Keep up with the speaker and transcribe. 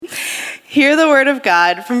Hear the word of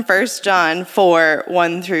God from 1 John 4,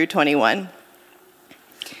 1 through 21.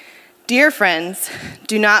 Dear friends,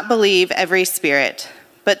 do not believe every spirit,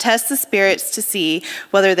 but test the spirits to see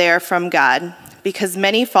whether they are from God, because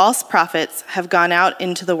many false prophets have gone out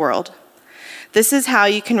into the world. This is how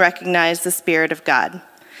you can recognize the Spirit of God.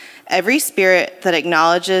 Every spirit that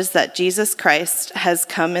acknowledges that Jesus Christ has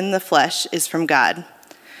come in the flesh is from God.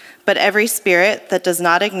 But every spirit that does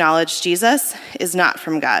not acknowledge Jesus is not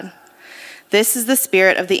from God. This is the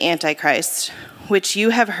spirit of the Antichrist, which you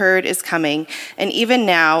have heard is coming, and even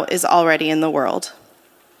now is already in the world.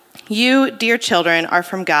 You, dear children, are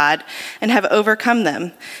from God and have overcome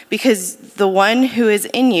them, because the one who is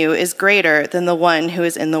in you is greater than the one who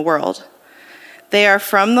is in the world. They are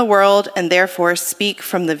from the world and therefore speak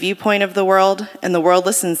from the viewpoint of the world, and the world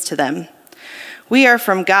listens to them. We are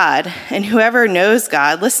from God, and whoever knows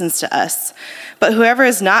God listens to us, but whoever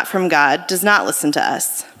is not from God does not listen to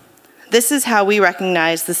us. This is how we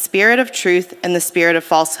recognize the spirit of truth and the spirit of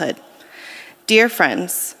falsehood. Dear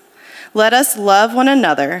friends, let us love one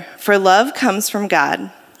another, for love comes from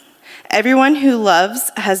God. Everyone who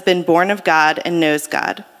loves has been born of God and knows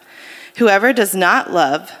God. Whoever does not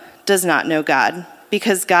love does not know God,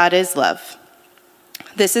 because God is love.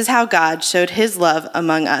 This is how God showed his love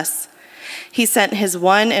among us. He sent his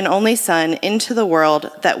one and only Son into the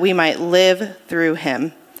world that we might live through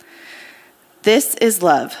him. This is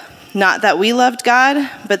love. Not that we loved God,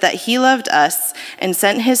 but that he loved us and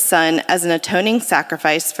sent his Son as an atoning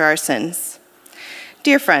sacrifice for our sins.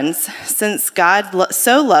 Dear friends, since God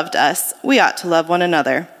so loved us, we ought to love one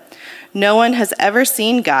another. No one has ever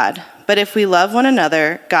seen God, but if we love one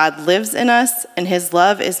another, God lives in us and his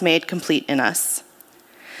love is made complete in us.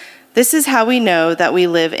 This is how we know that we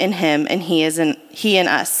live in him and he in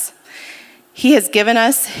us. He has given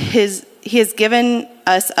us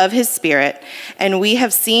of his Spirit, and we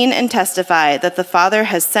have seen and testify that the Father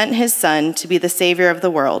has sent his Son to be the Savior of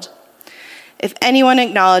the world. If anyone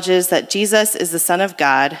acknowledges that Jesus is the Son of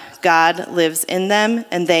God, God lives in them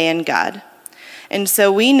and they in God. And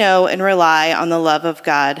so we know and rely on the love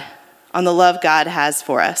God has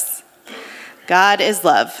for us. God is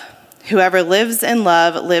love. Whoever lives in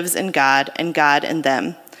love lives in God and God in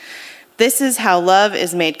them. This is how love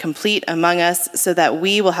is made complete among us, so that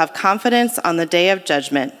we will have confidence on the day of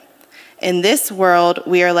judgment. In this world,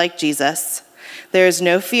 we are like Jesus. There is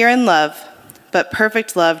no fear in love, but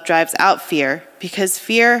perfect love drives out fear, because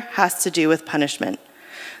fear has to do with punishment.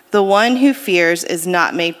 The one who fears is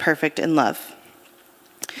not made perfect in love.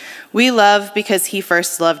 We love because he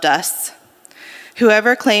first loved us.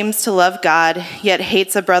 Whoever claims to love God, yet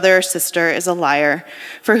hates a brother or sister, is a liar.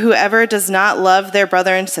 For whoever does not love their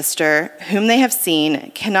brother and sister, whom they have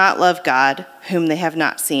seen, cannot love God, whom they have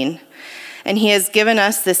not seen. And he has given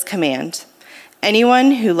us this command: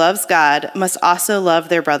 anyone who loves God must also love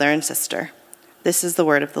their brother and sister. This is the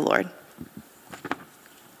word of the Lord.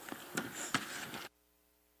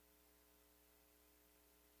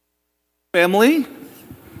 Family?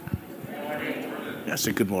 Yes,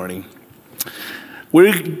 good morning.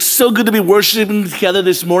 We're so good to be worshiping together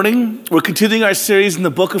this morning. We're continuing our series in the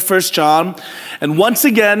book of 1 John. And once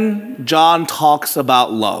again, John talks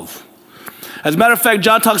about love. As a matter of fact,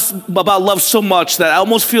 John talks about love so much that I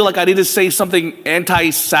almost feel like I need to say something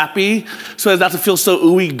anti-sappy so as not to feel so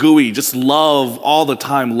ooey-gooey. Just love all the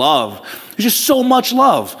time, love. There's just so much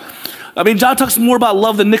love. I mean, John talks more about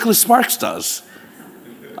love than Nicholas Sparks does.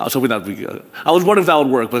 I was hoping that would be good. I was wondering if that would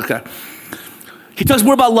work, but okay. He talks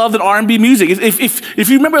more about love than R&B music. If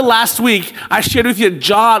you remember last week, I shared with you that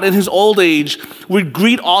John in his old age would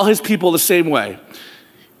greet all his people the same way.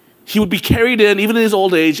 He would be carried in, even in his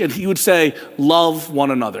old age, and he would say, love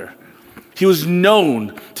one another. He was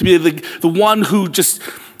known to be the one who just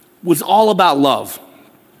was all about love.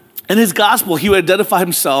 In his gospel, he would identify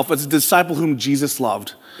himself as a disciple whom Jesus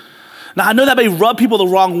loved. Now, I know that may rub people the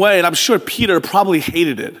wrong way, and I'm sure Peter probably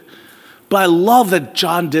hated it. But I love that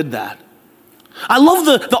John did that. I love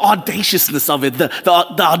the audaciousness of it, the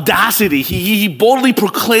audacity. He boldly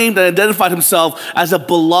proclaimed and identified himself as a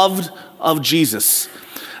beloved of Jesus.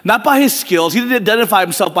 Not by his skills. He didn't identify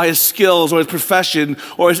himself by his skills or his profession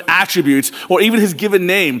or his attributes or even his given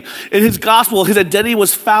name. In his gospel, his identity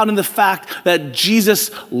was found in the fact that Jesus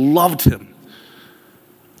loved him.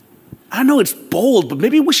 I know it's bold, but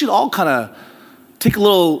maybe we should all kind of take a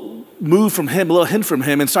little move from him, a little hint from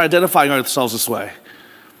him, and start identifying ourselves this way.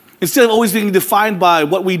 Instead of always being defined by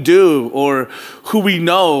what we do or who we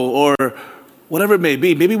know or whatever it may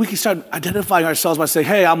be, maybe we can start identifying ourselves by saying,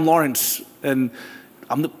 hey, I'm Lawrence, and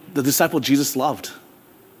I'm the disciple Jesus loved.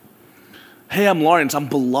 Hey, I'm Lawrence, I'm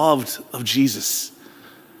beloved of Jesus.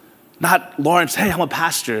 Not Lawrence, hey, I'm a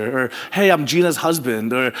pastor, or hey, I'm Gina's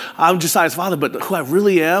husband, or I'm Josiah's father, but who I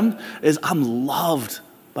really am is I'm loved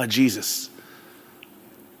by Jesus.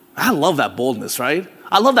 I love that boldness, right?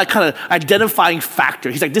 I love that kind of identifying factor.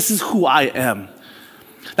 He's like, this is who I am.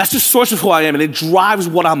 That's the source of who I am, and it drives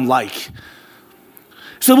what I'm like.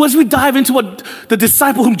 So as we dive into what the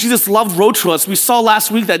disciple whom Jesus loved wrote to us, we saw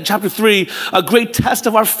last week that in chapter 3, a great test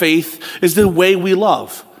of our faith is the way we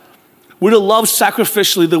love. We're to love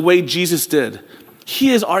sacrificially the way Jesus did.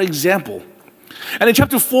 He is our example. And in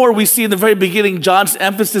chapter 4, we see in the very beginning, John's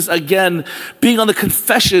emphasis again being on the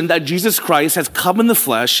confession that Jesus Christ has come in the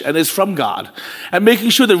flesh and is from God, and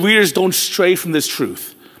making sure the readers don't stray from this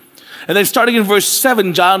truth. And then starting in verse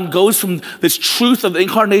 7, John goes from this truth of the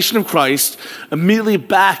incarnation of Christ immediately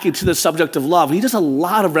back into the subject of love. He does a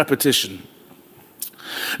lot of repetition.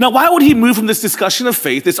 Now, why would he move from this discussion of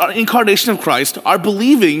faith, this incarnation of Christ, our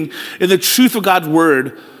believing in the truth of God's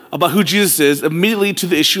word about who Jesus is, immediately to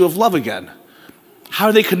the issue of love again? How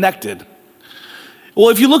are they connected? Well,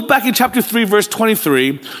 if you look back in chapter 3, verse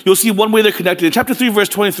 23, you'll see one way they're connected. In chapter 3, verse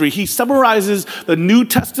 23, he summarizes the New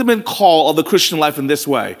Testament call of the Christian life in this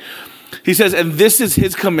way. He says, and this is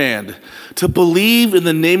his command, to believe in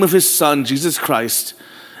the name of his Son, Jesus Christ,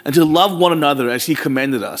 and to love one another as he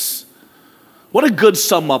commanded us. What a good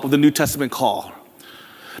sum up of the New Testament call.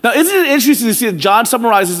 Now, isn't it interesting to see that John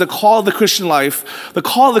summarizes the call of the Christian life, the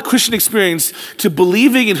call of the Christian experience to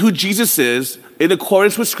believing in who Jesus is in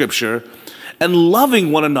accordance with Scripture and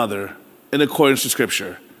loving one another in accordance with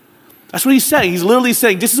Scripture. That's what he's saying. He's literally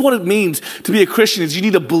saying this is what it means to be a Christian, is you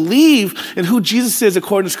need to believe in who Jesus is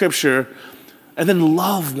according to Scripture and then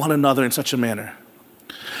love one another in such a manner.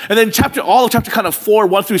 And then all of chapter kind of 4,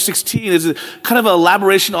 1 through 16 is kind of an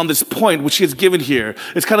elaboration on this point, which he has given here.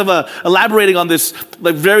 It's kind of elaborating on this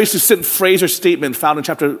like very succinct phrase or statement found in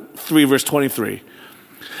chapter 3, verse 23.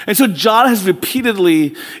 And so John has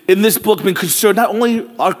repeatedly in this book been concerned not only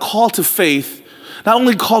our call to faith, not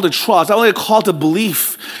only a call to trust, not only a call to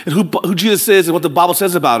belief in who Jesus is and what the Bible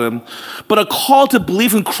says about him, but a call to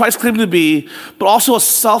believe in Christ's claim to be, but also a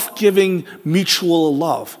self-giving mutual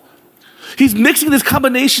love. He's mixing this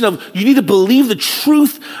combination of you need to believe the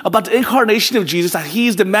truth about the incarnation of Jesus, that he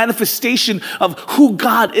is the manifestation of who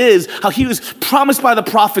God is, how he was promised by the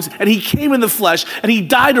prophets, and he came in the flesh, and he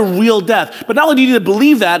died a real death. But not only do you need to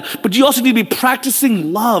believe that, but you also need to be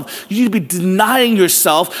practicing love. You need to be denying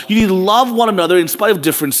yourself. You need to love one another in spite of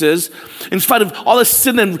differences, in spite of all the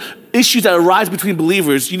sin and issues that arise between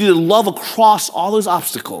believers. You need to love across all those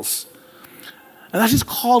obstacles. And that's just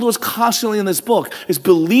called to us constantly in this book, is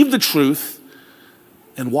believe the truth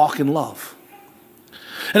and walk in love.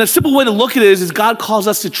 And a simple way to look at it is God calls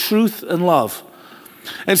us to truth and love.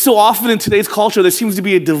 And so often in today's culture, there seems to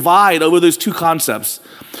be a divide over those two concepts.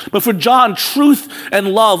 But for John, truth and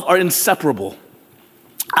love are inseparable.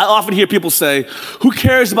 I often hear people say, who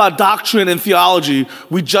cares about doctrine and theology?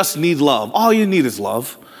 We just need love. All you need is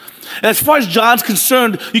love. And as far as John's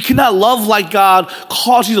concerned, you cannot love like God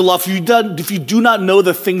calls you to love if you do not know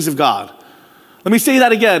the things of God. Let me say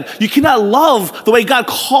that again. You cannot love the way God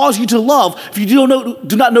calls you to love if you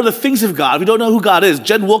do not know the things of God, if you don't know who God is.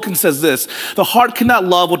 Jen Wilkins says this, the heart cannot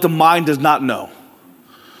love what the mind does not know.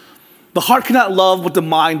 The heart cannot love what the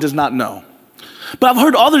mind does not know. But I've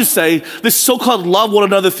heard others say this so-called love one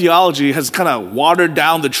another theology has kind of watered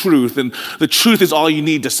down the truth, and the truth is all you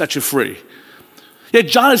need to set you free. Yet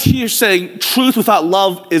John is here saying truth without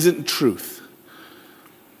love isn't truth.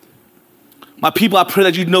 My people, I pray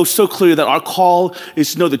that you know so clearly that our call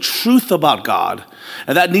is to know the truth about God,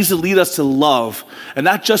 and that needs to lead us to love, and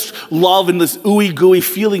not just love in this ooey gooey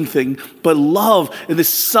feeling thing, but love in this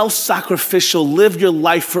self-sacrificial, live your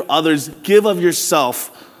life for others, give of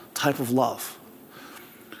yourself type of love.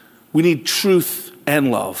 We need truth and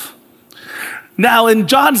love. Now, in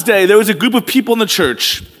John's day, there was a group of people in the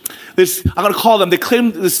church. I'm going to call them,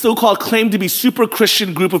 this so-called claim to be super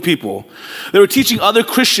Christian group of people. They were teaching other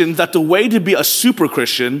Christians that the way to be a super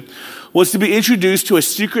Christian was to be introduced to a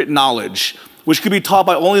secret knowledge, which could be taught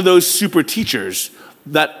by only those super teachers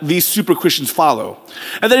that these super Christians follow.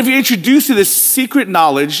 And then if you're introduced to this secret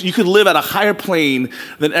knowledge, you could live at a higher plane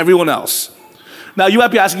than everyone else. Now, you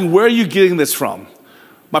might be asking, where are you getting this from?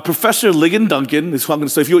 My professor, Ligon Duncan, is who I'm going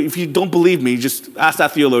to say. If you don't believe me, just ask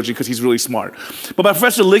that theologian because he's really smart. But my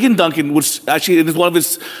professor, Ligon Duncan, was actually in one of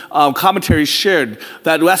his commentaries shared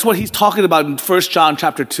that that's what he's talking about in 1 John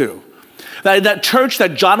chapter 2. That church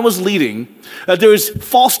that John was leading, that there was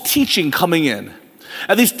false teaching coming in.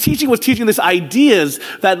 And this teaching was teaching these ideas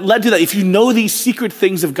that led to that if you know these secret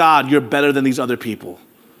things of God, you're better than these other people.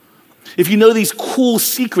 If you know these cool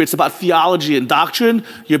secrets about theology and doctrine,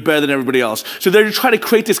 you're better than everybody else. So they're trying to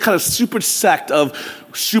create this kind of super sect of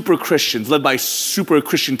super Christians led by super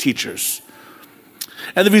Christian teachers.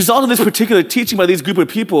 And the result of this particular teaching by these group of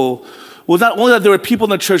people was not only that there were people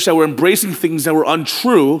in the church that were embracing things that were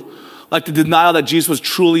untrue, like the denial that Jesus was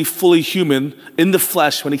truly, fully human in the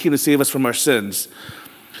flesh when he came to save us from our sins.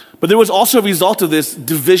 But there was also a result of this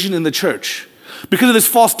division in the church. Because of this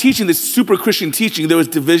false teaching, this super Christian teaching, there was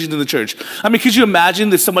division in the church. I mean, could you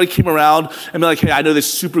imagine if somebody came around and be like, hey, I know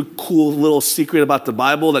this super cool little secret about the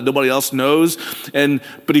Bible that nobody else knows,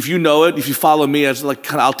 but if you know it, if you follow me, as like,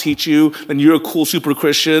 kind of, I'll teach you, then you're a cool super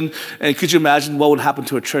Christian. And could you imagine what would happen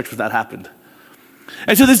to a church if that happened?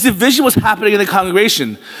 And so this division was happening in the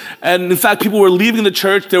congregation. And in fact, people were leaving the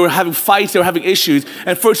church, they were having fights, they were having issues.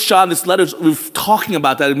 And 1 John, this letter, we're talking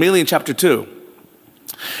about that, mainly in chapter 2.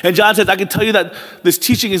 And John says, I can tell you that this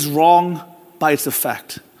teaching is wrong by its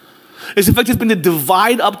effect. Its effect has been to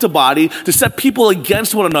divide up the body, to set people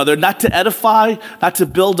against one another, not to edify, not to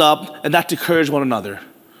build up, and not to encourage one another.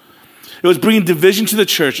 It was bringing division to the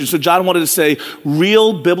church. And so John wanted to say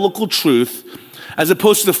real biblical truth, as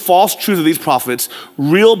opposed to the false truth of these prophets,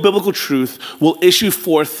 real biblical truth will issue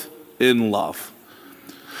forth in love.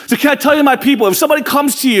 So can I tell you, my people, if somebody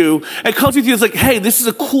comes to you and comes with you, it's like, hey, this is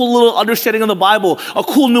a cool little understanding of the Bible, a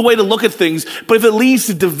cool new way to look at things, but if it leads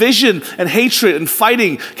to division and hatred and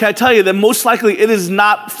fighting, can I tell you that most likely it is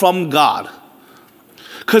not from God?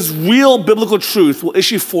 Because real biblical truth will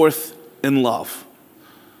issue forth in love.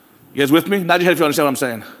 You guys with me? Nod your head if you understand what I'm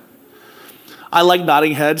saying. I like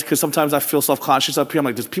nodding heads because sometimes I feel self-conscious up here. I'm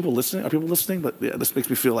like, are people listening? But yeah, this makes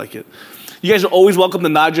me feel like it. You guys are always welcome to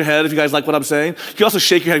nod your head if you guys like what I'm saying. You can also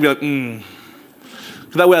shake your head and be like,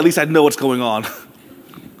 So that way at least I know what's going on.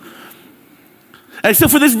 And so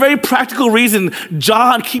for this very practical reason,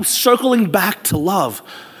 John keeps circling back to love.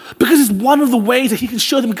 Because it's one of the ways that he can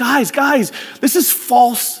show them, guys, this is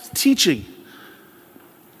false teaching.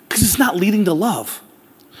 Because it's not leading to love.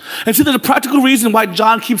 And so there's a practical reason why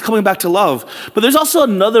John keeps coming back to love. But there's also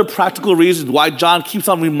another practical reason why John keeps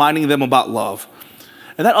on reminding them about love.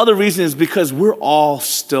 And that other reason is because we're all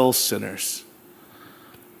still sinners.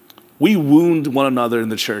 We wound one another in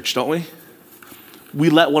the church, don't we? We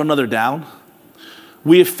let one another down.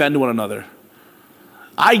 We offend one another.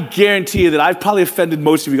 I guarantee you that I've probably offended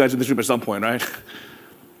most of you guys in this room at some point, right?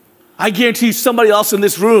 I guarantee you somebody else in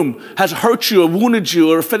this room has hurt you or wounded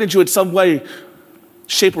you or offended you in some way,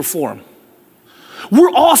 shape, or form.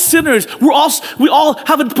 We're all sinners. We all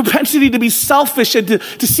have a propensity to be selfish and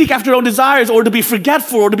to seek after our own desires or to be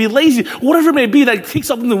forgetful or to be lazy, whatever it may be that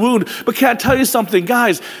takes up in the wound. But can I tell you something,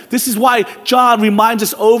 guys? This is why John reminds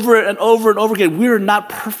us over and over and over again, we are not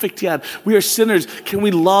perfect yet. We are sinners. Can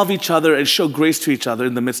we love each other and show grace to each other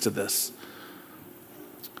in the midst of this?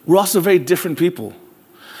 We're also very different people.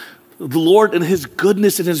 The Lord in his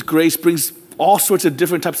goodness and his grace brings all sorts of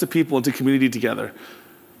different types of people into community together.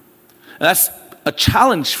 And that's a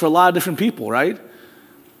challenge for a lot of different people, right?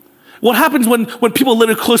 What happens when people live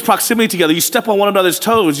in close proximity together? You step on one another's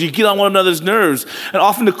toes, you get on one another's nerves, and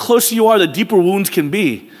often the closer you are, the deeper wounds can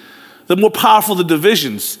be, the more powerful the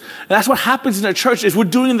divisions. And that's what happens in our church. If we're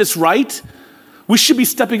doing this right, we should be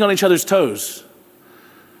stepping on each other's toes.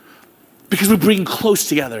 Because we're bringing close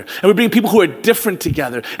together, and we're bringing people who are different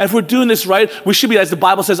together. And if we're doing this right, we should be, as the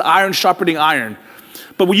Bible says, iron sharpening iron.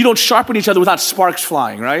 But when you don't sharpen each other without sparks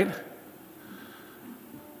flying, right?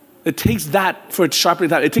 It takes that for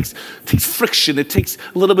sharpening that. It takes friction. It takes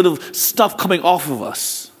a little bit of stuff coming off of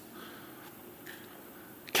us.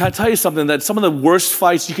 Can I tell you something? That some of the worst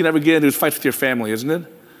fights you can ever get into is fights with your family, isn't it?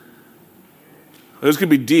 This could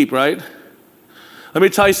be deep, right? Let me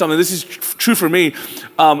tell you something. This is true for me.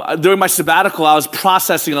 During my sabbatical, I was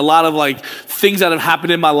processing a lot of things that have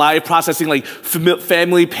happened in my life, processing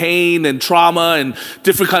family pain and trauma and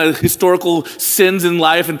different kind of historical sins in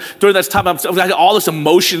life. And during that time, I had all this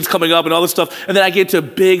emotions coming up and all this stuff. And then I get into a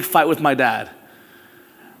big fight with my dad.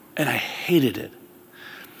 And I hated it.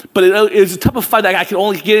 But it was a type of fight that I could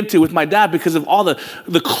only get into with my dad because of all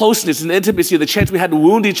the closeness and the intimacy, the chance we had to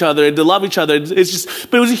wound each other and to love each other. But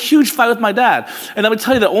it was a huge fight with my dad. And I'm going to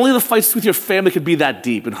tell you that only the fights with your family could be that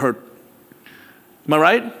deep and hurt. Am I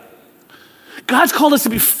right? God's called us to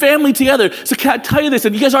be family together. So can I tell you this,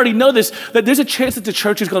 and you guys already know this, that there's a chance that the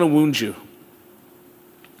church is going to wound you.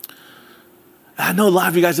 And I know a lot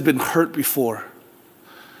of you guys have been hurt before.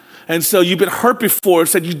 And so you've been hurt before,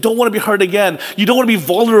 said you don't want to be hurt again. You don't want to be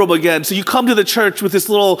vulnerable again. So you come to the church with this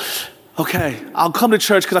little, okay, I'll come to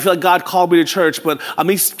church because I feel like God called me to church, but let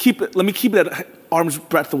me keep it at arm's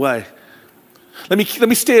breadth away. Let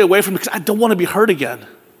me stay away from it because I don't want to be hurt again.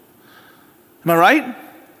 Am I right?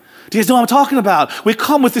 Do you guys know what I'm talking about? We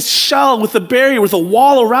come with this shell, with a barrier, with a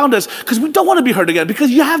wall around us because we don't want to be hurt again, because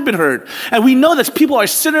you have been hurt. And we know that people are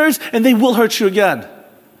sinners and they will hurt you again.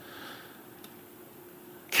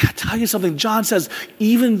 Can I tell you something? John says,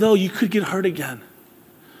 even though you could get hurt again,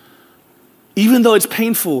 even though it's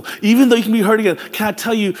painful, even though you can be hurt again, can I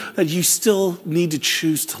tell you that you still need to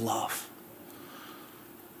choose to love?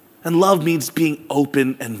 And love means being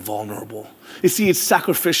open and vulnerable. You see, it's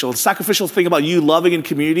sacrificial. The sacrificial thing about you loving in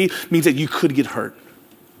community means that you could get hurt.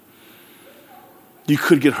 You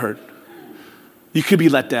could get hurt. You could be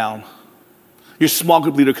let down. Your small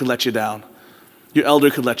group leader could let you down. Your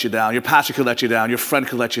elder could let you down. Your pastor could let you down. Your friend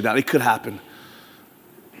could let you down. It could happen.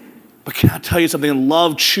 But can I tell you something?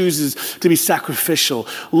 Love chooses to be sacrificial.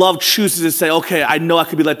 Love chooses to say, okay, I know I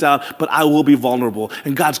could be let down, but I will be vulnerable.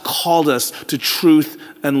 And God's called us to truth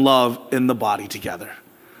and love in the body together.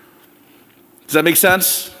 Does that make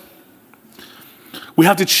sense? We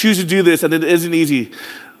have to choose to do this, and it isn't easy.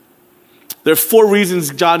 There are 4 reasons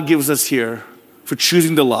John gives us here for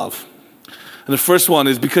choosing to love. And the first one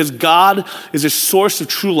is because God is a source of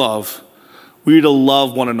true love, we need to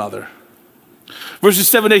love one another. Verses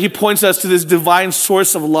 7 to 8, he points us to this divine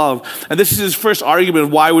source of love. And this is his first argument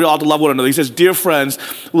of why we ought to love one another. He says, dear friends,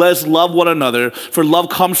 let us love one another, for love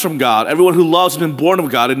comes from God. Everyone who loves has been born of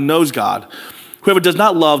God and knows God. Whoever does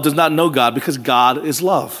not love does not know God, because God is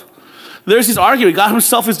love. There's this argument. God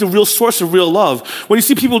himself is the real source of real love. When you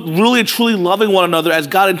see people really and truly loving one another as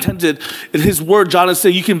God intended in his word, John is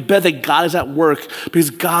saying you can bet that God is at work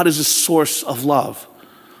because God is the source of love.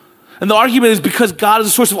 And the argument is because God is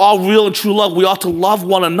the source of all real and true love, we ought to love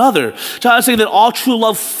one another. John is saying that all true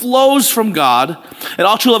love flows from God and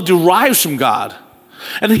all true love derives from God.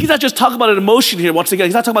 And he's not just talking about an emotion here, once again.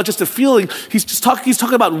 He's not talking about just a feeling. He's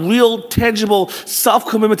talking about real, tangible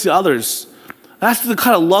self-commitment to others. That's the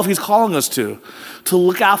kind of love he's calling us to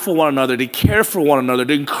look out for one another, to care for one another,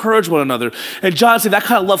 to encourage one another. And John said that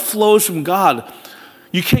kind of love flows from God.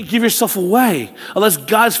 You can't give yourself away unless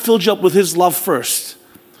God's filled you up with his love first,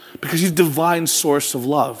 because he's the divine source of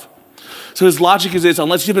love. So his logic is this: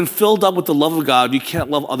 unless you've been filled up with the love of God, you can't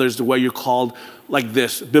love others the way you're called like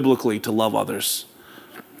this, biblically, to love others.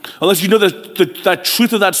 Unless you know that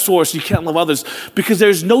truth of that source, you can't love others, because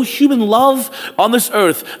there's no human love on this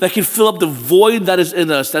earth that can fill up the void that is in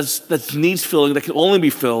us, that needs filling, that can only be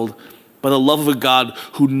filled by the love of a God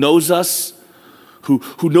who knows us, who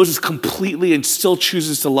knows us completely and still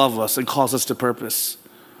chooses to love us and calls us to purpose.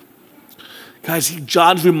 Guys,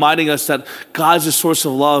 John's reminding us that God is the source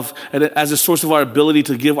of love and as a source of our ability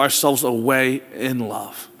to give ourselves away in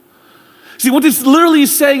love. See, what this literally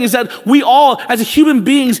is saying is that we all, as human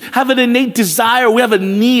beings, have an innate desire. We have a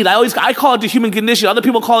need. I call it the human condition. Other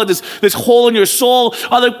people call it this hole in your soul.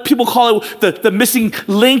 Other people call it the missing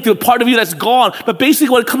link, the part of you that's gone. But basically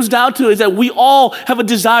what it comes down to is that we all have a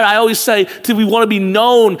desire, I always say, we want to be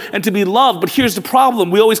known and to be loved. But here's the problem.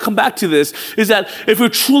 We always come back to this, is that if we're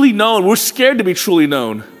truly known, we're scared to be truly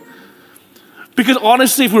known. Because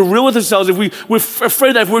honestly, if we're real with ourselves, if we're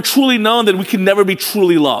afraid that if we're truly known, then we can never be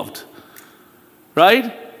truly loved.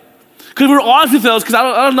 Right? Because we're honest with those, because I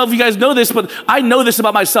don't know if you guys know this, but I know this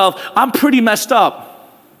about myself. I'm pretty messed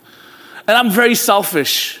up. And I'm very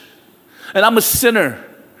selfish. And I'm a sinner.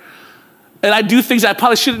 And I do things I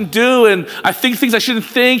probably shouldn't do, and I think things I shouldn't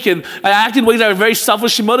think, and I act in ways that are very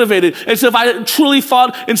selfishly motivated. And so if I truly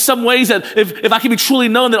thought in some ways that if I can be truly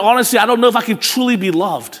known, then honestly, I don't know if I can truly be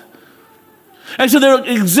loved. And so there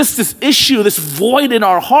exists this issue, this void in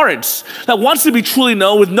our hearts that wants to be truly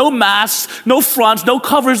known with no masks, no fronts, no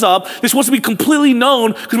covers up. This wants to be completely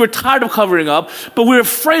known because we're tired of covering up, but we're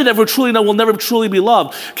afraid that if we're truly known, we'll never truly be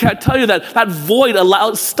loved. Can I tell you that void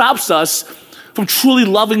stops us from truly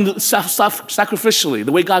loving sacrificially,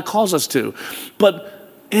 the way God calls us to. But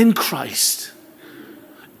in Christ,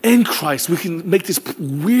 we can make this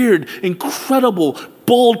weird, incredible,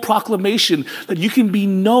 bold proclamation that you can be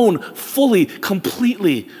known fully,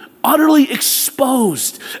 completely, utterly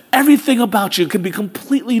exposed. Everything about you can be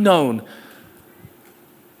completely known,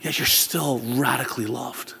 yet you're still radically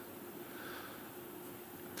loved.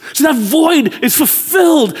 So that void is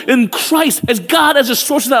fulfilled in Christ as God as a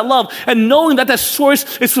source of that love. And knowing that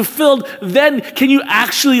source is fulfilled, then can you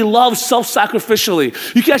actually love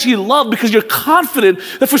self-sacrificially. You can actually love because you're confident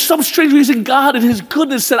that for some strange reason, God in his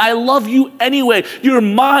goodness said, I love you anyway. You're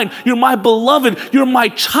mine. You're my beloved. You're my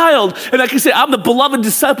child. And I can say, I'm the beloved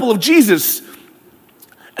disciple of Jesus.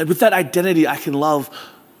 And with that identity, I can love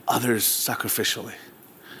others sacrificially.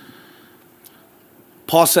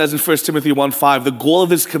 Paul says in 1 Timothy 1:5, the goal of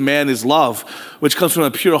this command is love, which comes from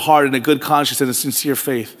a pure heart and a good conscience and a sincere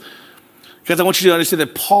faith. Guys, I want you to understand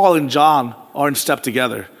that Paul and John are in step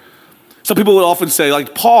together. Some people would often say,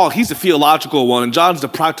 like, Paul, he's the theological one, and John's the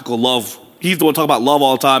practical love. He's the one talking about love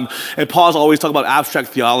all the time, and Paul's always talking about abstract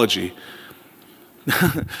theology.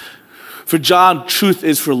 For John, truth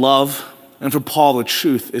is for love, and for Paul, the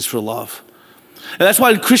truth is for love. And that's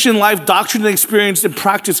why in Christian life, doctrine and experience and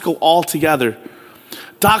practice go all together.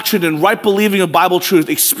 Doctrine and right believing of Bible truth,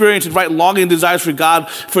 experience and right longing and desires for God,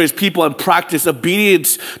 for his people, and practice,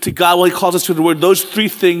 obedience to God, what he calls us to the word, those three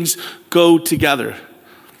things go together.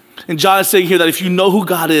 And John is saying here that if you know who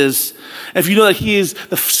God is, if you know that he is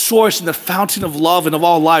the source and the fountain of love and of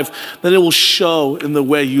all life, then it will show in the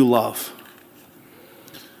way you love.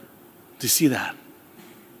 Do you see that?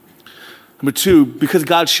 Number two, because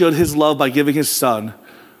God showed his love by giving his son,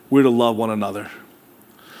 we're to love one another.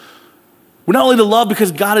 We're not only to love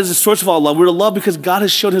because God is the source of all love, we're to love because God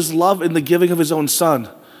has showed his love in the giving of his own son.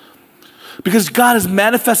 Because God has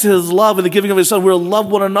manifested his love in the giving of his son, we're to love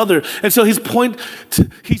one another. And so he's pointing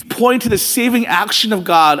to the saving action of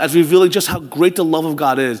God as revealing just how great the love of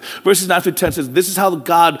God is. Verses 9 through 10 says, this is how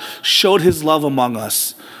God showed his love among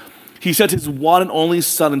us. He sent his one and only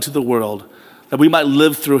son into the world that we might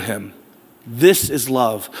live through him. This is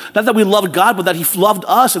love. Not that we loved God, but that he loved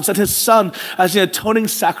us and sent his son as an atoning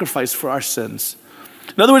sacrifice for our sins.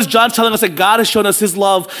 In other words, John's telling us that God has shown us his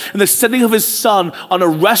love in the sending of his son on a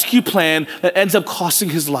rescue plan that ends up costing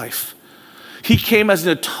his life. He came as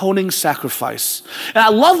an atoning sacrifice. And I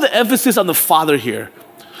love the emphasis on the Father here.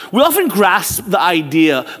 We often grasp the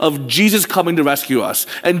idea of Jesus coming to rescue us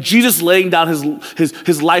and Jesus laying down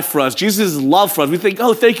his life for us, Jesus' love for us. We think,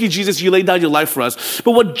 oh, thank you, Jesus, you laid down your life for us.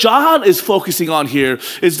 But what John is focusing on here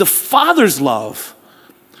is the Father's love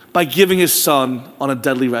by giving his son on a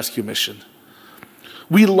deadly rescue mission.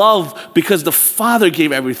 We love because the Father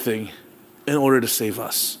gave everything in order to save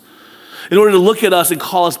us, in order to look at us and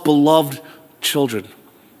call us beloved children.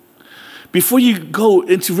 Before you go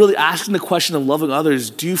into really asking the question of loving others,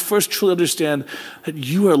 do you first truly understand that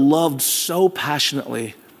you are loved so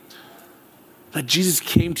passionately that Jesus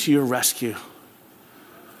came to your rescue?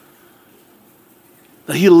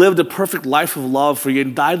 That he lived a perfect life of love for you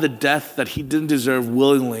and died the death that he didn't deserve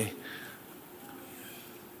willingly.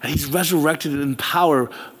 And he's resurrected in power,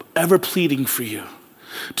 ever pleading for you.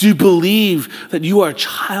 Do you believe that you are a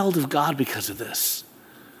child of God because of this?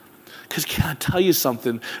 Because can I tell you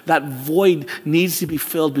something? That void needs to be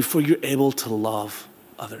filled before you're able to love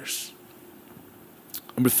others.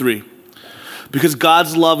 Number three, because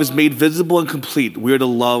God's love is made visible and complete, we are to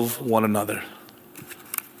love one another.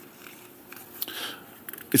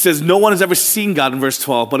 It says, no one has ever seen God in verse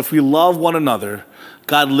 12, but if we love one another,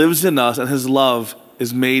 God lives in us and his love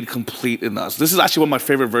is made complete in us. This is actually one of my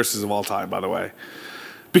favorite verses of all time, by the way.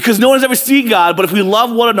 Because no one has ever seen God, but if we love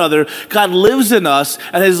one another, God lives in us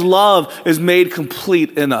and his love is made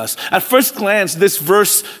complete in us. At first glance, this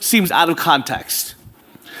verse seems out of context.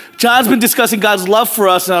 John's been discussing God's love for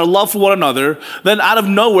us and our love for one another. Then out of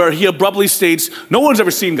nowhere, he abruptly states, no one's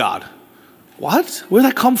ever seen God. What? Where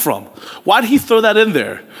did that come from? Why did he throw that in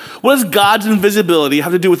there? What does God's invisibility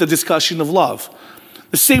have to do with the discussion of love?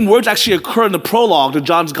 The same words actually occur in the prologue to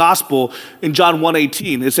John's gospel in John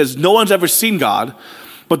 1:18. It says, no one's ever seen God,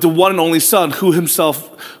 but the one and only Son, who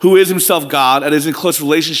is himself God and is in close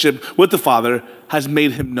relationship with the Father, has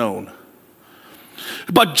made him known.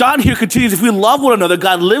 But John here continues, if we love one another,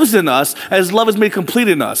 God lives in us, and his love is made complete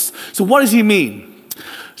in us. So what does he mean?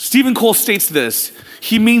 Stephen Cole states this.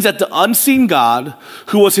 He means that the unseen God,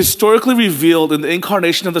 who was historically revealed in the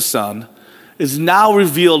incarnation of the Son, is now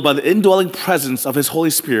revealed by the indwelling presence of his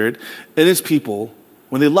Holy Spirit in his people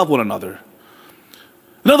when they love one another.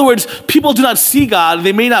 In other words, people do not see God.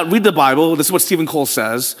 They may not read the Bible. This is what Stephen Cole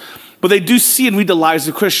says. But they do see and read the lives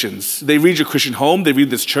of Christians. They read your Christian home. They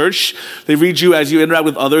read this church. They read you as you interact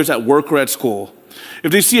with others at work or at school.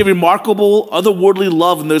 If they see a remarkable, otherworldly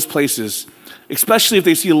love in those places, especially if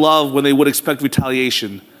they see love when they would expect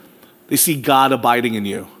retaliation, they see God abiding in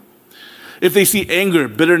you. If they see anger,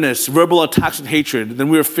 bitterness, verbal attacks, and hatred, then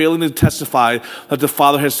we are failing to testify that the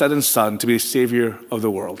Father has sent his Son to be a Savior of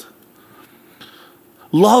the world.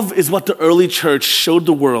 Love is what the early church showed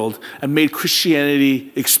the world and made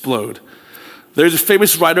Christianity explode. There's a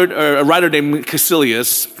famous writer named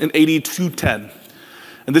Caecilius in AD 210.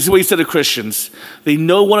 And this is what he said to Christians. They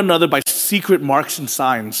know one another by secret marks and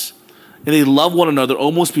signs, and they love one another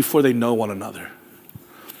almost before they know one another.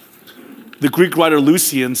 The Greek writer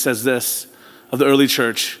Lucian says this of the early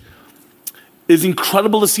church. It is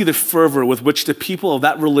incredible to see the fervor with which the people of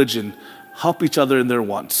that religion help each other in their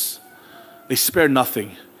wants. They spare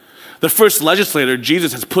nothing. The first legislator,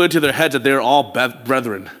 Jesus, has put into their heads that they are all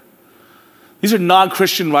brethren. These are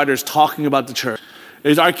non-Christian writers talking about the church.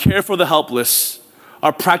 It is our care for the helpless,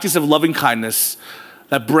 our practice of loving kindness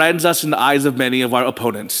that brands us in the eyes of many of our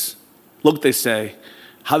opponents. Look, they say,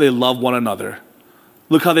 how they love one another.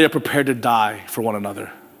 Look how they are prepared to die for one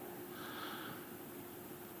another.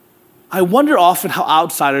 I wonder often how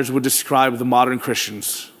outsiders would describe the modern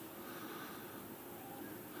Christians.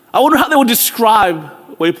 I wonder how they would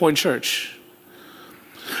describe Waypoint Church.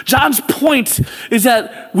 John's point is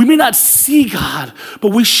that we may not see God, but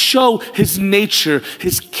we show his nature,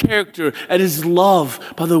 his character, and his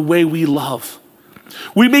love by the way we love.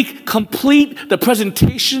 We make complete the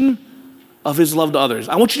presentation of his love to others.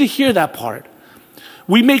 I want you to hear that part.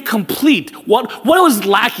 We make complete what was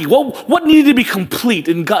lacking, what needed to be complete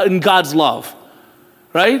in God's love,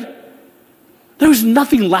 right? There was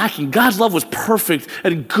nothing lacking. God's love was perfect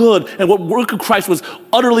and good, and what work of Christ was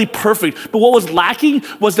utterly perfect. But what was lacking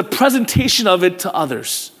was the presentation of it to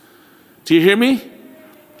others. Do you hear me?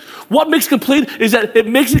 What makes complete is that it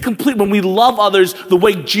makes it complete when we love others the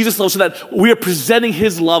way Jesus loves, so that we are presenting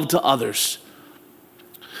his love to others.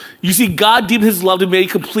 You see, God deemed his love to be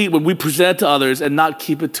made complete when we present it to others and not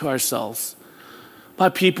keep it to ourselves. My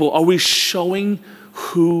people, are we showing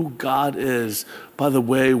who God is by the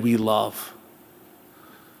way we love?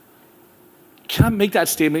 Can I make that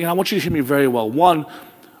statement? And I want you to hear me very well. One,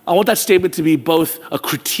 I want that statement to be both a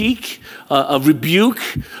critique, a rebuke,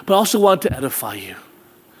 but I also want to edify you.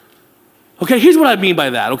 Okay, here's what I mean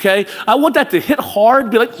by that, okay? I want that to hit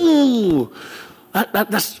hard, be like, ooh,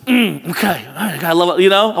 that's okay, all right, I gotta love it, you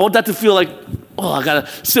know? I want that to feel like, oh, I gotta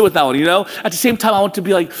sit with that one, you know? At the same time, I want to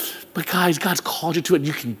be like, but guys, God's called you to it, and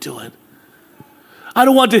you can do it. I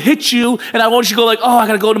don't want to hit you, and I want you to go like, oh, I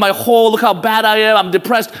gotta go to my hole, look how bad I am, I'm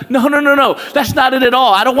depressed. No. That's not it at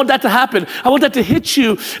all. I don't want that to happen. I want that to hit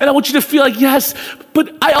you, and I want you to feel like, yes,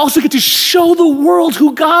 but I also get to show the world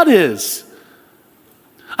who God is.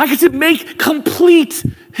 I get to make complete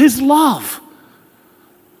his love.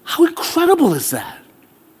 How incredible is that?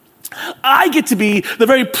 I get to be the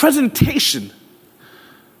very presentation.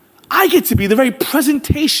 I get to be the very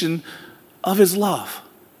presentation of his love.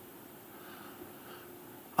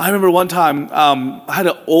 I remember one time, I had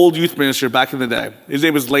an old youth minister back in the day. His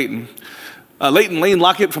name was Leighton. Leighton Lane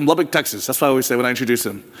Lockett from Lubbock, Texas. That's what I always say when I introduce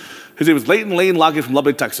him. His name was Leighton Lane Lockett from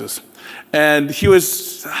Lubbock, Texas. And he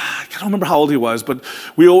was, I don't remember how old he was, but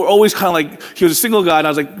we were always kind of like, he was a single guy, and I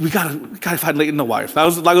was like, we gotta find Leighton a wife. That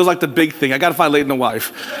was like the big thing. I gotta find Leighton a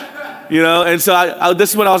wife. You know, and so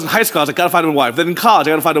this is when I was in high school. I was like, gotta find him a wife. Then in college,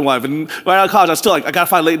 I gotta find a wife. And right out of college, I was still like, I gotta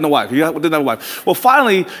find Leighton a wife. He didn't have a wife. Well,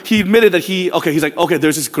 finally, he admitted that he's like, okay,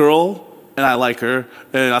 there's this girl, and I like her,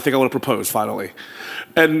 and I think I want to propose finally.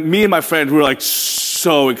 And me and my friend, we were like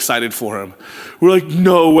so excited for him. We were like,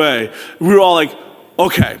 no way. We were all like,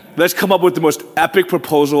 okay, let's come up with the most epic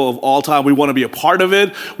proposal of all time. We want to be a part of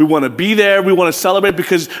it. We want to be there. We want to celebrate,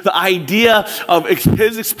 because the idea of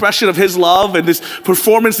his expression of his love and this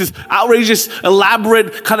performance, this outrageous,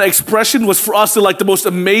 elaborate kind of expression was for us like the most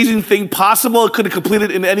amazing thing possible. It couldn't complete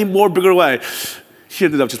it in any more bigger way. He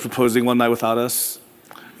ended up just proposing one night without us,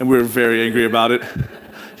 and we were very angry about it.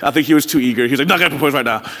 I think he was too eager. He was like, not going to propose right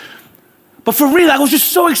now. But for real, I was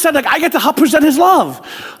just so excited. Like, I get to help present his love.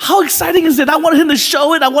 How exciting is it? I wanted him to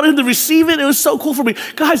show it. I wanted him to receive it. It was so cool for me.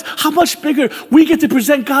 Guys, how much bigger we get to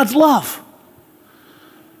present God's love.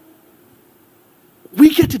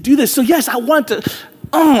 We get to do this. So yes, I want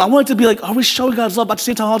to be like, are we showing God's love? But at the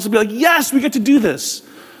same time, I want to be like, yes, we get to do this.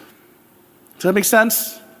 Does that make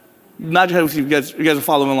sense? Nod your head with you guys are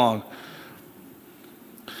following along.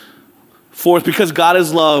 Fourth, because God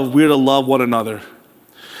is love, we are to love one another.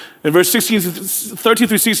 In verse 13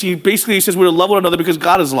 through 16, basically he says we're to love one another because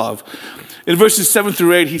God is love. In verses 7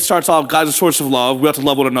 through 8, he starts off, God is the source of love. We have to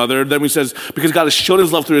love one another. Then he says, because God has shown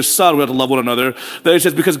his love through his son, we have to love one another. Then he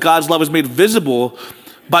says, because God's love is made visible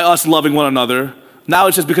by us loving one another. Now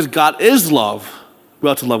it says, because God is love, we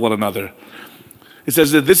have to love one another. It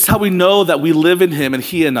says that this is how we know that we live in him and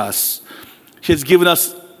he in us. He has given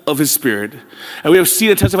us of his Spirit. And we have seen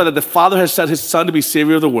and testified that the Father has sent his Son to be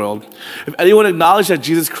Savior of the world. If anyone acknowledges that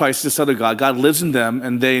Jesus Christ is the Son of God, God lives in them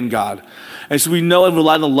and they in God. And so we know and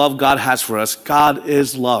rely on the love God has for us. God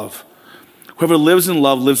is love. Whoever lives in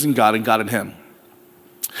love lives in God and God in him.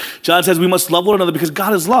 John says we must love one another because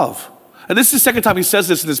God is love. And this is the second time he says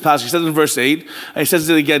this in this passage. He says it in verse 8, and he says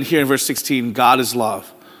it again here in verse 16. God is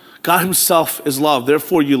love. God himself is love.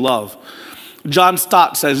 Therefore you love. John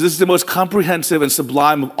Stott says this is the most comprehensive and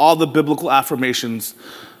sublime of all the biblical affirmations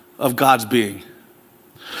of God's being.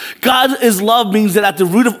 God is love means that at the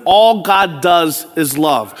root of all God does is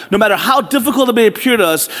love. No matter how difficult it may appear to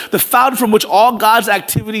us, the fountain from which all God's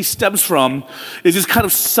activity stems from is this kind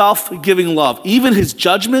of self-giving love. Even his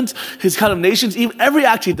judgment, his condemnations, even every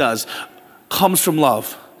act he does, comes from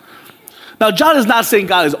love. Now, John is not saying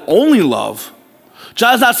God is only love.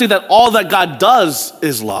 John is not saying that all that God does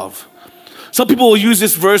is love. Some people will use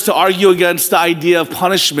this verse to argue against the idea of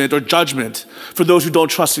punishment or judgment for those who don't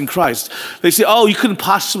trust in Christ. They say, oh, you couldn't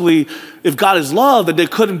possibly, if God is love, then there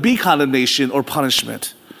couldn't be condemnation or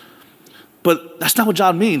punishment. But that's not what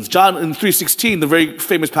John means. John in 3:16, the very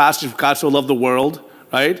famous passage, God so loved the world,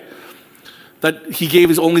 right? That he gave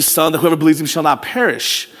his only son, that whoever believes in him shall not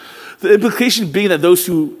perish. The implication being that those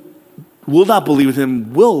who will not believe in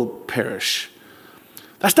him will perish.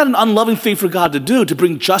 That's not an unloving thing for God to do, to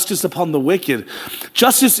bring justice upon the wicked.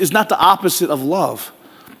 Justice is not the opposite of love.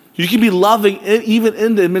 You can be loving even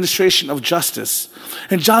in the administration of justice.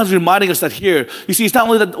 And John's reminding us that here. You see, it's not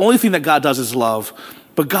only the only thing that God does is love,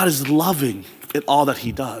 but God is loving in all that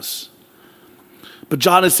he does. But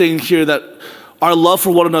John is saying here that our love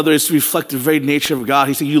for one another is to reflect the very nature of God.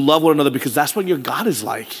 He's saying you love one another because that's what your God is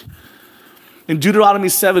like. In Deuteronomy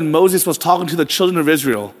 7, Moses was talking to the children of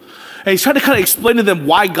Israel. And he's trying to kind of explain to them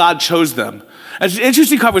why God chose them. And it's an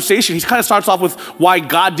interesting conversation. He kind of starts off with why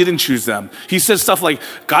God didn't choose them. He says stuff like,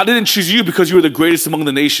 God didn't choose you because you were the greatest among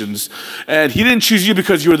the nations. And he didn't choose you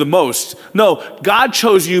because you were the most. No, God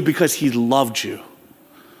chose you because he loved you.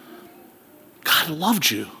 God loved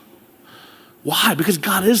you. Why? Because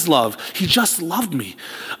God is love. He just loved me.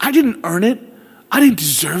 I didn't earn it. I didn't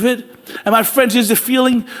deserve it. And my friends, there's the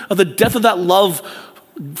feeling of the depth of that love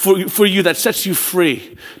for you that sets you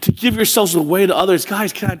free to give yourselves away to others.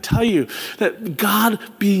 Guys, can I tell you that God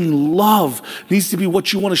being love needs to be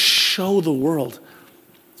what you want to show the world?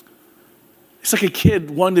 It's like a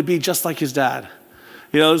kid wanting to be just like his dad.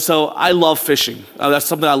 You know, so I love fishing. That's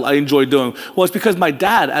something I enjoy doing. Well, it's because my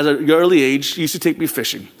dad, at an early age, used to take me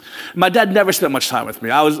fishing. My dad never spent much time with me.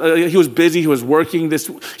 He was busy. He was working.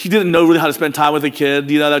 He didn't know really how to spend time with a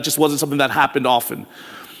kid. You know, that just wasn't something that happened often.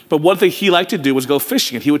 But one thing he liked to do was go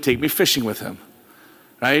fishing, and he would take me fishing with him,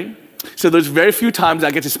 right? So there's very few times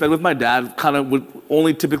I get to spend with my dad, kind of would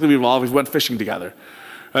only typically revolve if we went fishing together,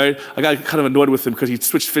 right? I got kind of annoyed with him because he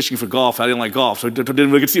switched fishing for golf. I didn't like golf, so I didn't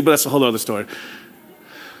really get to see, but that's a whole other story.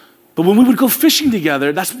 But when we would go fishing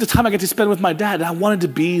together, that's the time I get to spend with my dad, and I wanted to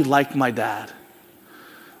be like my dad.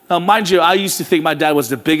 Now, mind you, I used to think my dad was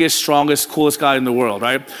the biggest, strongest, coolest guy in the world,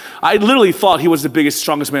 right? I literally thought he was the biggest,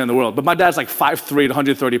 strongest man in the world, but my dad's like 5'3" and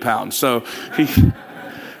 130 pounds, so he's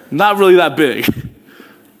not really that big.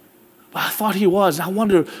 But I thought he was, and I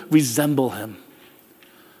wanted to resemble him.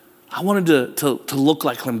 I wanted to look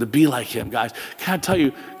like him, to be like him, guys. Can I tell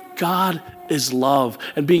you, God is love,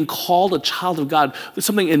 and being called a child of God,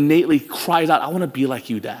 something innately cries out, I want to be like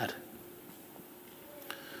you, Dad.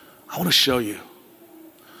 I want to show you.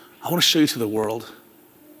 I want to show you to the world.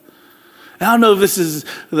 And I don't know if this is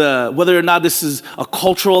whether or not this is a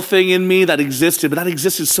cultural thing in me that existed, but that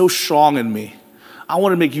existed so strong in me. I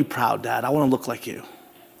want to make you proud, Dad. I want to look like you.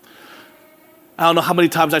 I don't know how many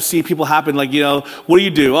times I've seen people happen like, you know, what do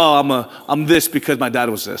you do? Oh, I'm this because my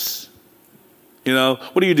dad was this. You know,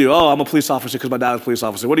 what do you do? Oh, I'm a police officer because my dad was a police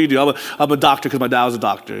officer. What do you do? I'm a doctor because my dad was a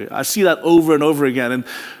doctor. I see that over and over again. And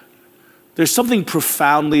there's something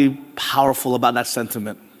profoundly powerful about that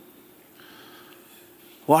sentiment.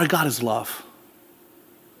 Well, our God is love.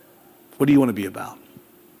 What do you want to be about?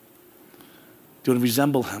 Do you want to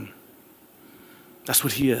resemble him? That's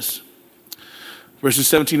what he is. Verses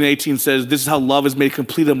 17 and 18 says, this is how love is made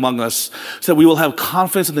complete among us, so that we will have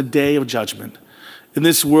confidence in the day of judgment. In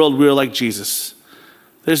this world, we are like Jesus.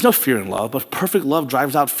 There's no fear in love, but perfect love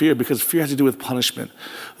drives out fear because fear has to do with punishment.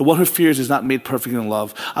 The one who fears is not made perfect in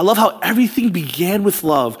love. I love how everything began with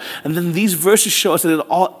love, and then these verses show us that it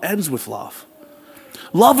all ends with love.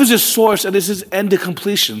 Love is its source and is its end to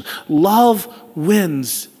completion. Love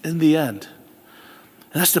wins in the end.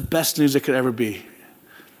 And that's the best news that could ever be.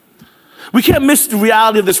 We can't miss the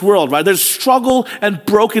reality of this world, right? There's struggle and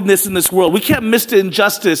brokenness in this world. We can't miss the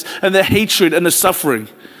injustice and the hatred and the suffering.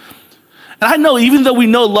 And I know even though we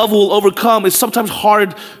know love will overcome, it's sometimes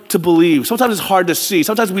hard to believe. Sometimes it's hard to see.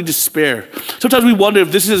 Sometimes we despair. Sometimes we wonder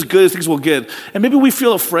if this is as good as things will get. And maybe we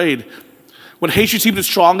feel afraid. When hatred seems the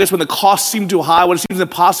strongest, when the costs seem too high, when it seems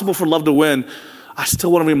impossible for love to win, I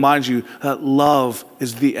still want to remind you that love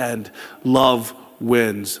is the end. Love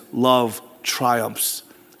wins. Love triumphs.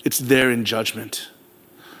 It's there in judgment.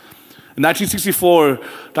 In 1964,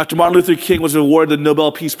 Dr. Martin Luther King was awarded the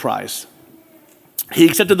Nobel Peace Prize. He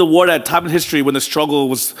accepted the award at a time in history when the struggle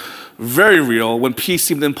was very real, when peace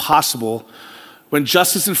seemed impossible, when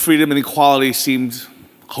justice and freedom and equality seemed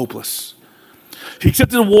hopeless. He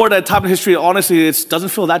accepted the award at a time in history, honestly, it doesn't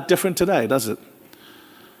feel that different today, does it?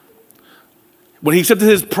 When he accepted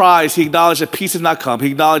his prize, he acknowledged that peace had not come.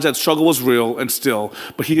 He acknowledged that struggle was real and still.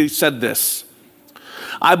 But he said this,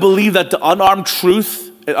 I believe that the unarmed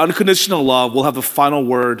truth and unconditional love will have the final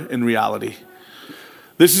word in reality.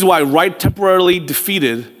 This is why right temporarily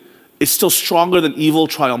defeated is still stronger than evil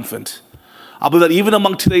triumphant. I believe that even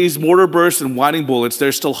among today's mortar bursts and whining bullets,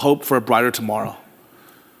 there's still hope for a brighter tomorrow.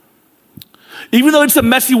 Even though it's a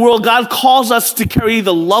messy world, God calls us to carry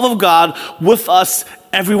the love of God with us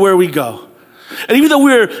everywhere we go. And even though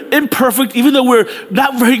we're imperfect, even though we're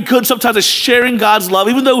not very good sometimes at sharing God's love,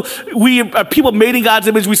 even though we are people made in God's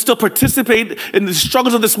image, we still participate in the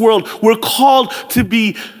struggles of this world. We're called to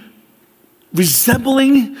be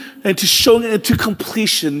resembling and to showing into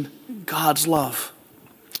completion God's love.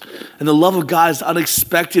 And the love of God is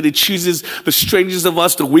unexpected. It chooses the strangest of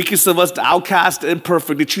us, the weakest of us, the outcast, the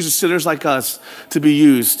imperfect. It chooses sinners like us to be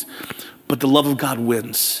used. But the love of God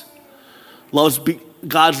wins.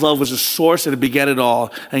 God's love was the source and it began it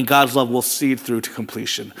all. And God's love will see it through to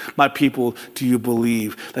completion. My people, do you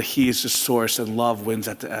believe that he is the source and love wins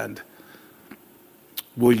at the end?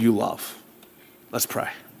 Will you love? Let's pray.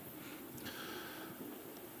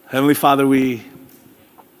 Heavenly Father,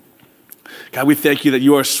 God, we thank you that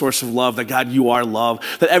you are a source of love, that God, you are love,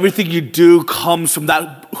 that everything you do comes from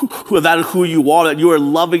that who you are, that you are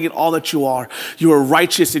loving in all that you are. You are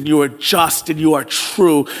righteous and you are just and you are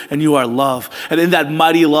true and you are love. And in that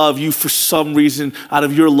mighty love, you for some reason, out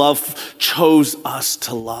of your love, chose us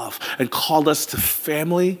to love and called us to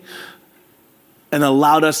family and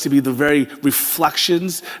allowed us to be the very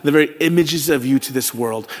reflections, the very images of you to this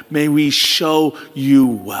world. May we show you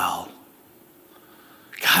well.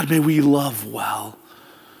 God, may we love well.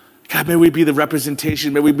 God, may we be the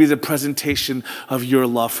representation, may we be the presentation of your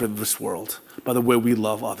love for this world by the way we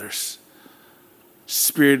love others.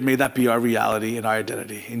 Spirit, may that be our reality and our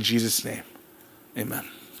identity. In Jesus' name, amen.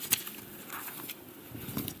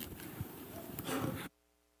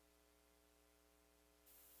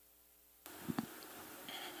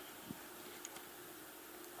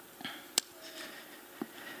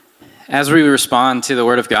 As we respond to the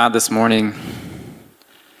Word of God this morning,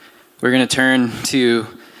 we're going to turn to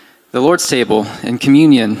the Lord's table and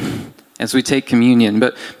communion as we take communion.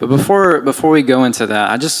 But before we go into that,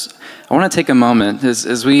 I want to take a moment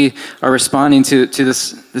as we are responding to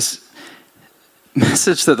this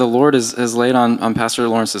message that the Lord has laid on Pastor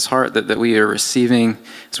Lawrence's heart, that we are receiving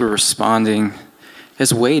as we're responding,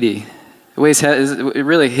 is weighty. It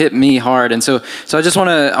really hit me hard. And so I just want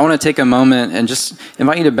to take a moment and just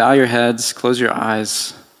invite you to bow your heads, close your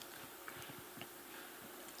eyes.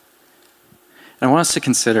 And I want us to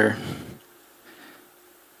consider,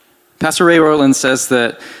 Pastor Ray Ortlund says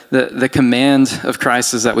that the command of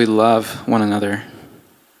Christ is that we love one another.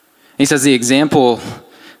 He says the example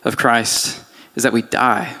of Christ is that we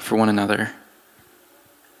die for one another.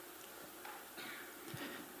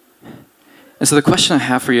 And so the question I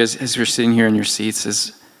have for you as you're sitting here in your seats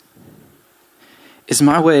is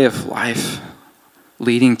my way of life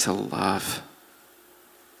leading to love?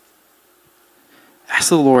 Ask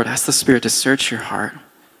the Lord, ask the Spirit to search your heart.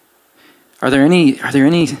 Are there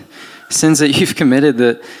any sins that you've committed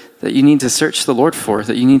that you need to search the Lord for,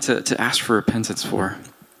 that you need to ask for repentance for?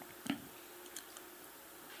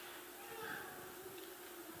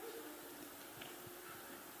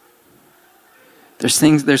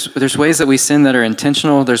 There's ways that we sin that are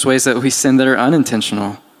intentional. There's ways that we sin that are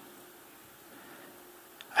unintentional.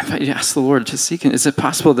 I invite you to ask the Lord to seek. Is it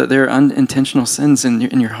possible that there are unintentional sins in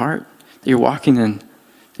your heart that you're walking in,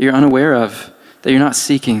 that you're unaware of, that you're not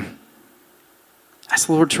seeking? Ask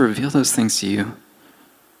the Lord to reveal those things to you.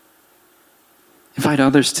 Invite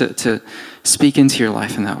others to speak into your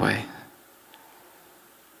life in that way.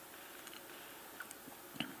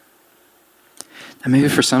 And maybe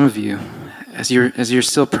for some of you, as you're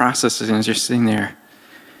still processing, as you're sitting there,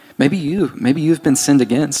 maybe you've been sinned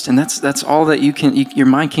against, and that's all that your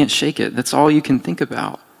mind can't shake it. That's all you can think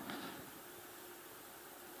about.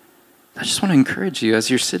 I just want to encourage you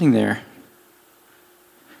as you're sitting there,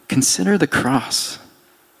 consider the cross.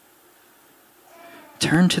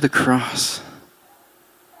 Turn to the cross.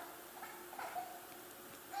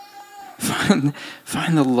 Find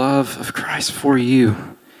the love of Christ for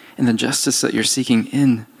you and the justice that you're seeking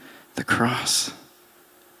in the cross.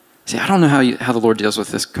 See, I don't know how the Lord deals with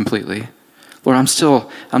this completely. Lord, I'm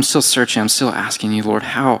still searching. I'm still asking you, Lord,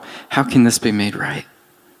 how can this be made right?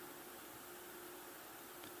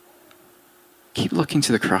 Keep looking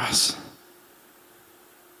to the cross.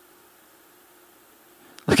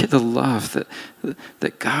 Look at the love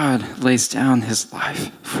that God lays down his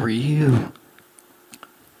life for you.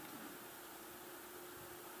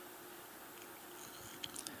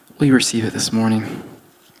 will you receive it this morning?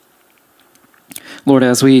 Lord,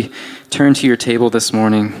 as we turn to your table this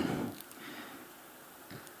morning,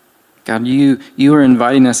 God, you are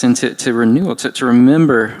inviting us into renewal, to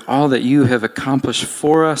remember all that you have accomplished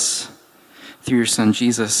for us through your Son,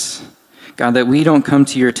 Jesus. God, that we don't come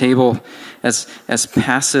to your table as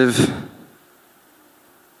passive.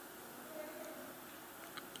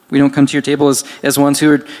 We don't come to your table as ones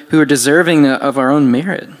who are deserving of our own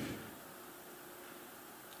merit.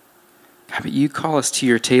 God, but you call us to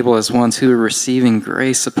your table as ones who are receiving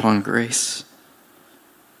grace upon grace.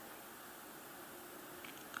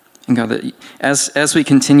 And God, that as we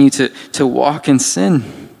continue to walk in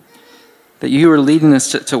sin, that you are leading us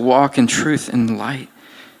to walk in truth and light,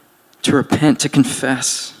 to repent, to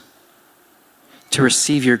confess, to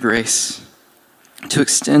receive your grace, to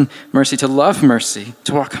extend mercy, to love mercy,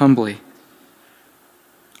 to walk humbly.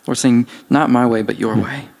 Lord, saying, not my way, but your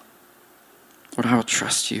way. Lord, I will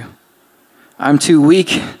trust you. I'm too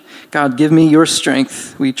weak. God, give me your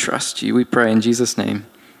strength. We trust you. We pray in Jesus' name.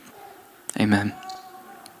 Amen.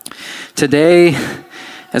 Today,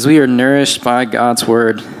 as we are nourished by God's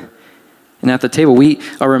word, and at the table, we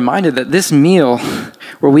are reminded that this meal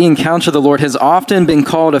where we encounter the Lord has often been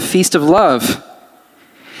called a feast of love.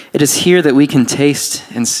 It is here that we can taste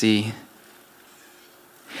and see.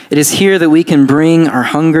 It is here that we can bring our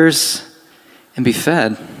hungers and be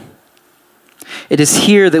fed. It is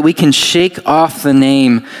here that we can shake off the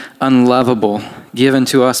name unlovable given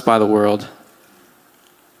to us by the world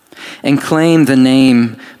and claim the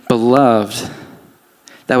name beloved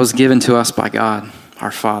that was given to us by God,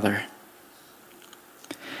 our Father.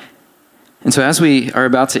 And so as we are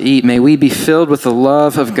about to eat, may we be filled with the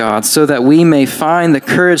love of God so that we may find the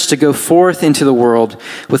courage to go forth into the world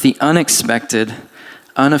with the unexpected,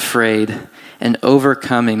 unafraid, and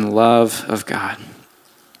overcoming love of God.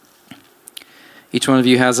 Each one of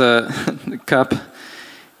you has a cup,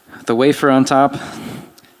 the wafer on top.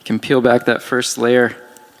 You can peel back that first layer.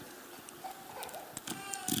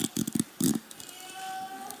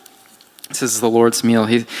 This is the Lord's meal.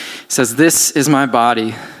 He says, "This is my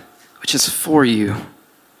body, which is for you."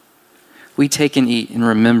 We take and eat in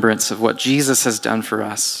remembrance of what Jesus has done for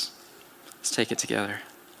us. Let's take it together.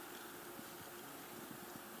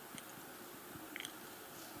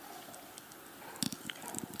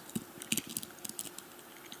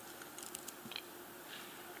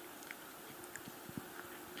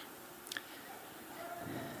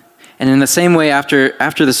 And in the same way, after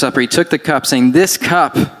the supper, he took the cup, saying, "This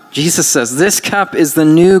cup," Jesus says, "this cup is the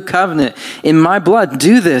new covenant in my blood.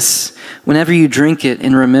 Do this whenever you drink it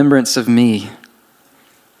in remembrance of me."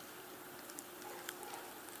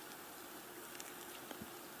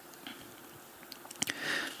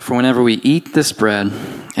 For whenever we eat this bread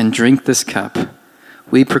and drink this cup,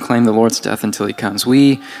 we proclaim the Lord's death until he comes.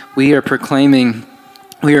 We are proclaiming,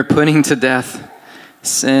 we are putting to death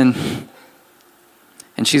sin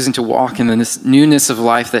and choosing to walk in the newness of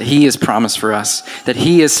life that he has promised for us, that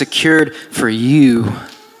he has secured for you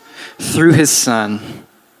through his Son,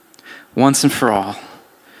 once and for all,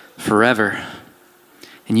 forever.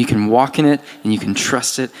 And you can walk in it, and you can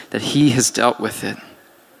trust it, that he has dealt with it.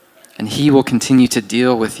 And he will continue to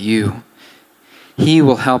deal with you. He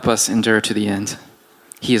will help us endure to the end.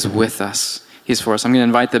 He is with us. He is for us. I'm going to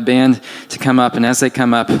invite the band to come up, and as they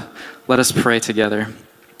come up, let us pray together.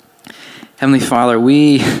 Heavenly Father,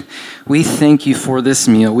 we thank you for this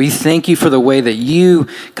meal. We thank you for the way that you,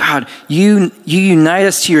 God, you unite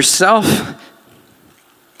us to yourself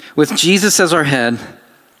with Jesus as our head.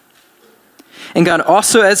 And God,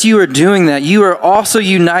 also as you are doing that, you are also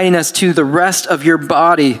uniting us to the rest of your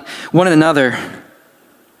body, one another.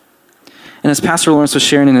 And as Pastor Lawrence was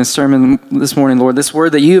sharing in his sermon this morning, Lord, this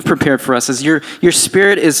word that you have prepared for us, as your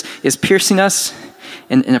Spirit is piercing us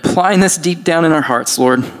and applying this deep down in our hearts,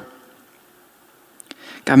 Lord.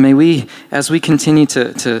 God, may we, as we continue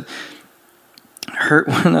to hurt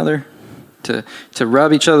one another, to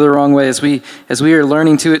rub each other the wrong way, as we are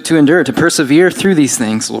learning to endure, to persevere through these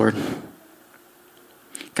things, Lord.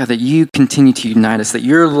 God, that you continue to unite us, that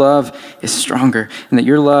your love is stronger, and that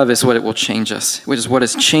your love is what it will change us, which is what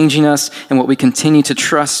is changing us, and what we continue to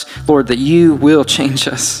trust, Lord, that you will change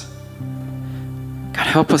us. God,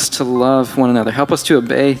 help us to love one another. Help us to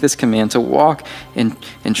obey this command, to walk in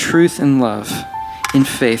truth and love, in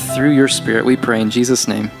faith through your Spirit. We pray in Jesus'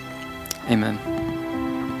 name. Amen.